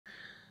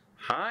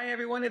Hi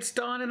everyone, it's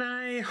Don and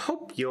I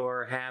hope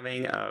you're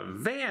having a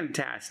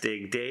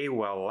fantastic day.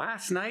 Well,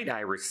 last night I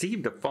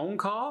received a phone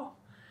call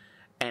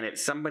and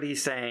it's somebody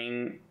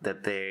saying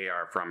that they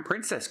are from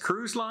Princess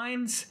Cruise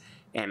Lines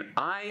and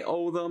I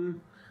owe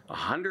them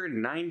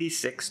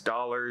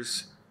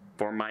 $196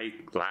 for my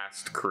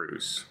last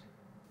cruise.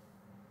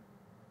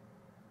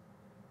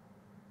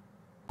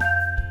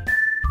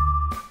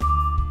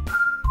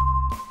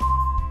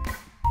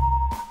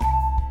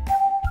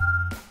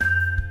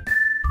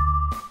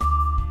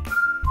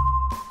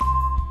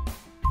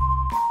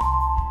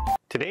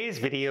 Today's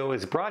video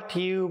is brought to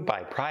you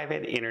by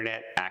private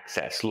internet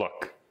access.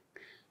 Look,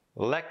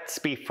 let's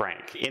be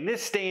frank. In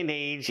this day and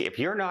age, if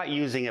you're not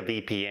using a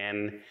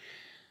VPN,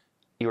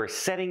 you are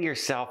setting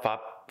yourself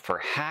up for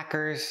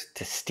hackers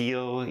to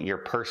steal your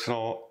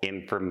personal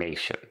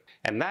information.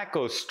 And that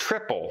goes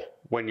triple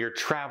when you're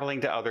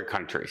traveling to other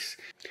countries.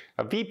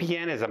 A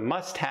VPN is a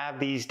must-have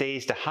these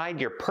days to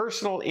hide your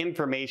personal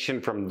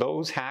information from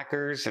those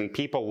hackers and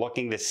people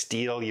looking to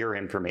steal your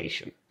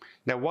information.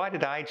 Now, why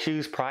did I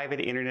choose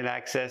private internet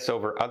access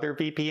over other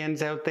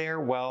VPNs out there?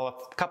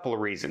 Well, a couple of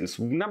reasons.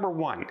 Number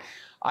one,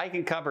 I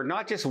can cover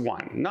not just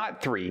one,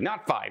 not three,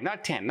 not five,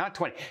 not 10, not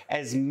 20,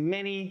 as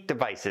many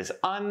devices,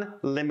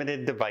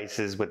 unlimited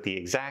devices with the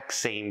exact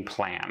same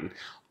plan.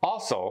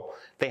 Also,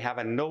 they have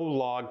a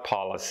no-log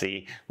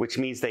policy, which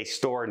means they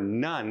store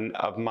none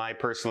of my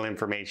personal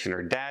information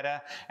or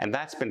data, and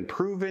that's been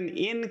proven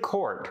in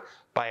court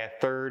by a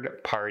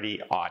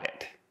third-party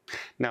audit.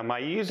 Now, by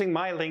using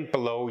my link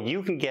below,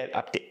 you can get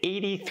up to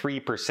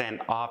 83%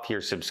 off your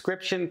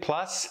subscription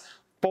plus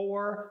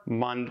 4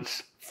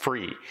 months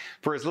free.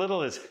 For as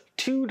little as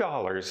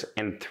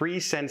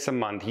 $2.03 a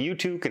month, you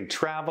too can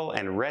travel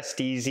and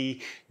rest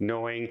easy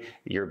knowing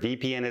your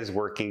VPN is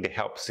working to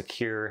help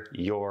secure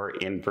your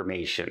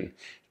information.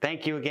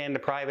 Thank you again to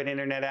Private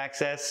Internet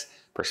Access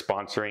for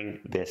sponsoring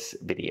this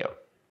video.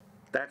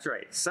 That's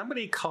right,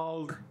 somebody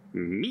called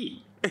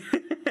me.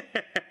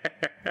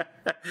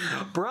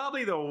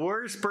 Probably the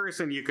worst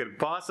person you could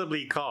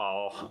possibly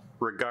call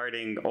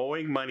regarding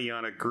owing money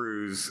on a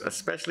cruise,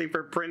 especially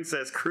for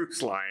Princess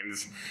Cruise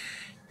Lines,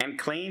 and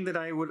claimed that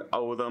I would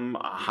owe them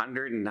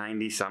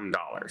 $190 some.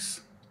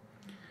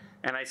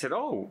 And I said,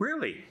 oh,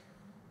 really?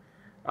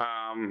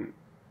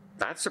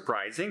 That's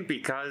surprising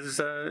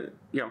because,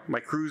 my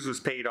cruise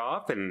was paid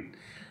off and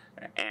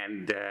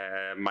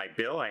my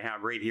bill I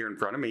have right here in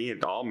front of me,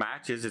 it all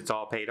matches, it's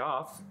all paid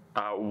off.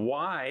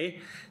 Why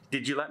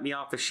did you let me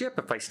off the ship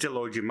if I still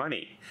owed you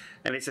money?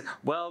 And they said,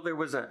 well, there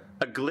was a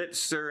glitch,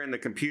 sir, in the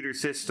computer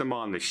system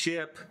on the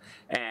ship,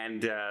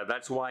 and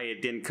that's why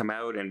it didn't come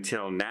out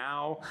until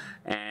now,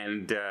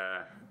 and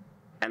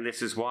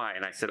this is why.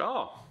 And I said,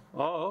 oh,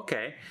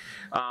 okay.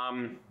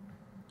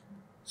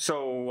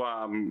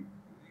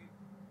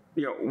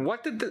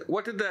 What did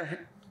the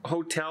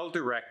hotel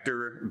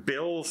director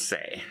Bill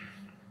say?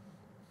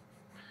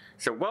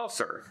 So, well,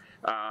 sir,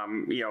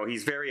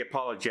 he's very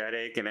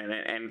apologetic,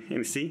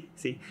 and see,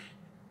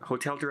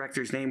 hotel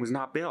director's name was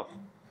not Bill.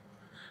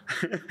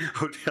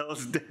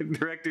 Hotel's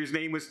director's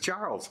name was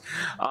Charles.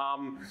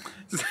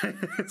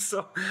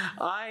 So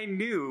I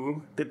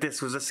knew that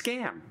this was a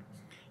scam.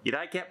 Yet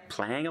I kept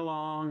playing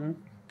along,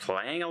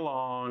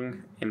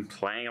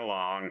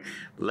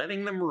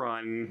 letting them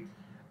run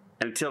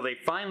until they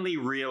finally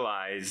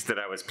realized that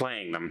I was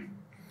playing them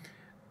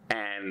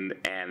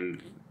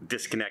and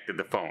disconnected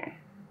the phone.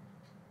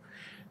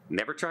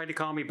 Never tried to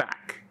call me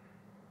back.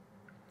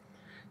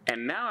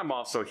 And now I'm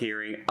also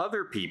hearing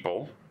other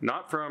people,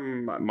 not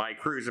from my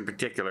cruise in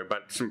particular,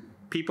 but some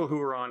people who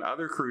are on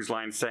other cruise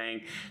lines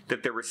saying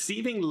that they're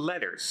receiving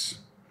letters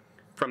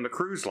from the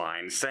cruise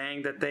line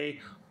saying that they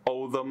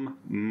owe them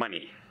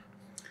money.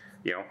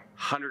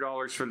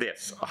 $100 for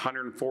this,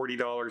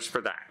 $140 for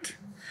that.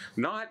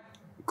 Not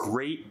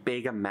great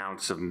big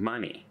amounts of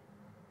money.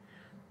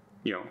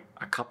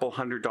 A couple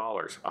 $100,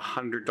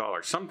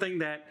 $100, something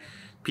that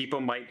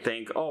people might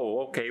think, oh,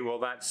 okay, well,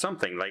 that's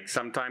something. Like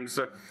sometimes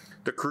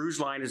the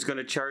cruise line is going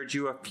to charge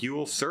you a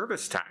fuel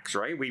service tax,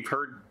 right? We've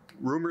heard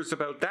rumors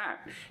about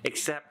that.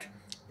 Except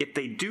if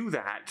they do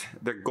that,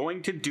 they're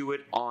going to do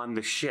it on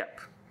the ship.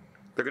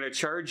 They're going to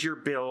charge your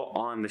bill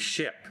on the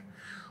ship.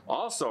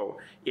 Also,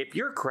 if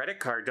your credit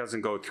card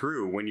doesn't go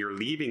through when you're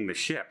leaving the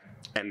ship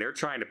and they're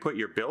trying to put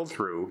your bill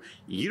through,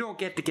 you don't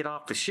get to get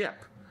off the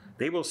ship.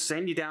 They will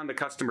send you down to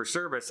customer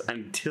service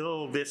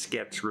until this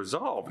gets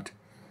resolved.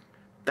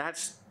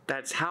 That's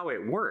how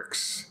it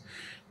works.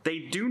 They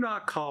do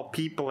not call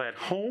people at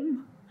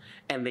home,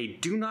 and they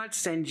do not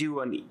send you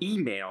an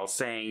email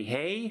saying,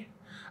 hey,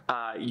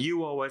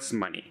 you owe us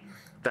money.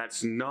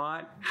 That's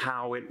not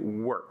how it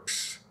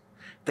works.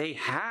 They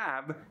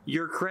have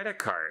your credit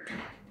card.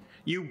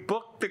 You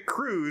booked the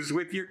cruise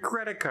with your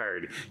credit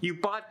card. You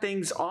bought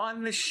things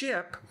on the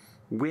ship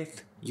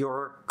with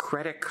your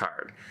credit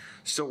card.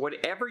 So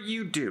whatever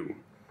you do,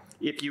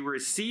 if you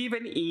receive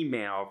an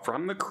email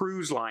from the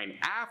cruise line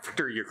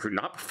after your cruise,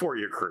 not before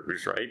your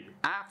cruise, right?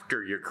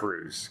 After your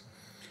cruise,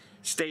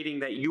 stating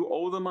that you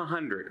owe them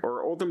 $100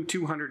 or owe them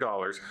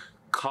 $200,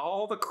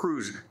 Call the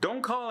cruise.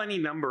 Don't call any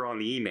number on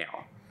the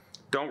email.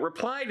 Don't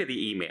reply to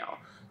the email.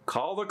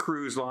 Call the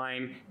cruise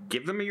line,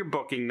 give them your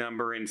booking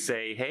number and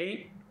say,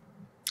 hey,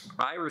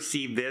 I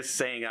received this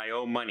saying I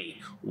owe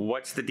money.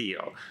 What's the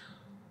deal?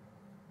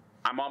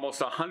 I'm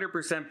almost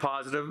 100%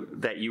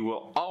 positive that you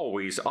will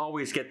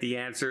always get the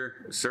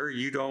answer, sir,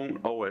 you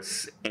don't owe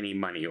us any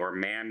money, or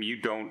ma'am, you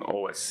don't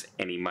owe us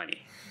any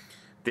money.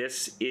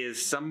 This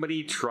is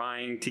somebody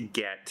trying to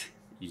get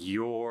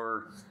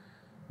your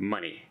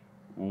money,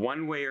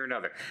 one way or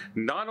another.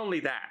 Not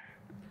only that,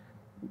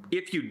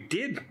 if you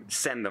did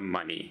send them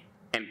money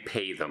and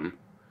pay them,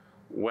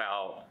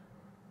 well,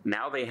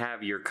 now they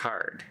have your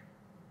card.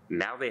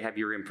 Now they have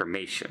your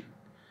information.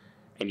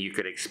 And you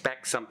could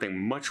expect something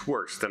much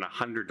worse than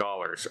 $100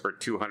 or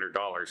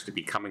 $200 to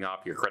be coming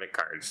off your credit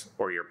cards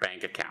or your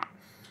bank account.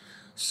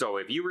 So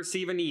if you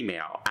receive an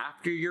email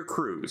after your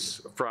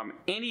cruise from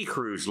any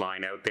cruise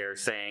line out there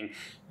saying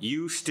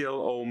you still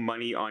owe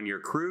money on your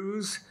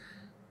cruise,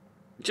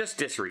 just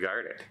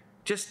disregard it.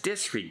 Just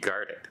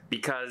disregard it,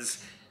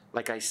 because,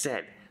 like I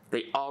said,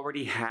 they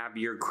already have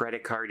your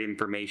credit card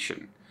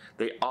information.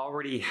 They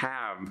already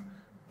have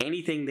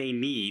anything they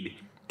need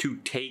to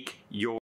take your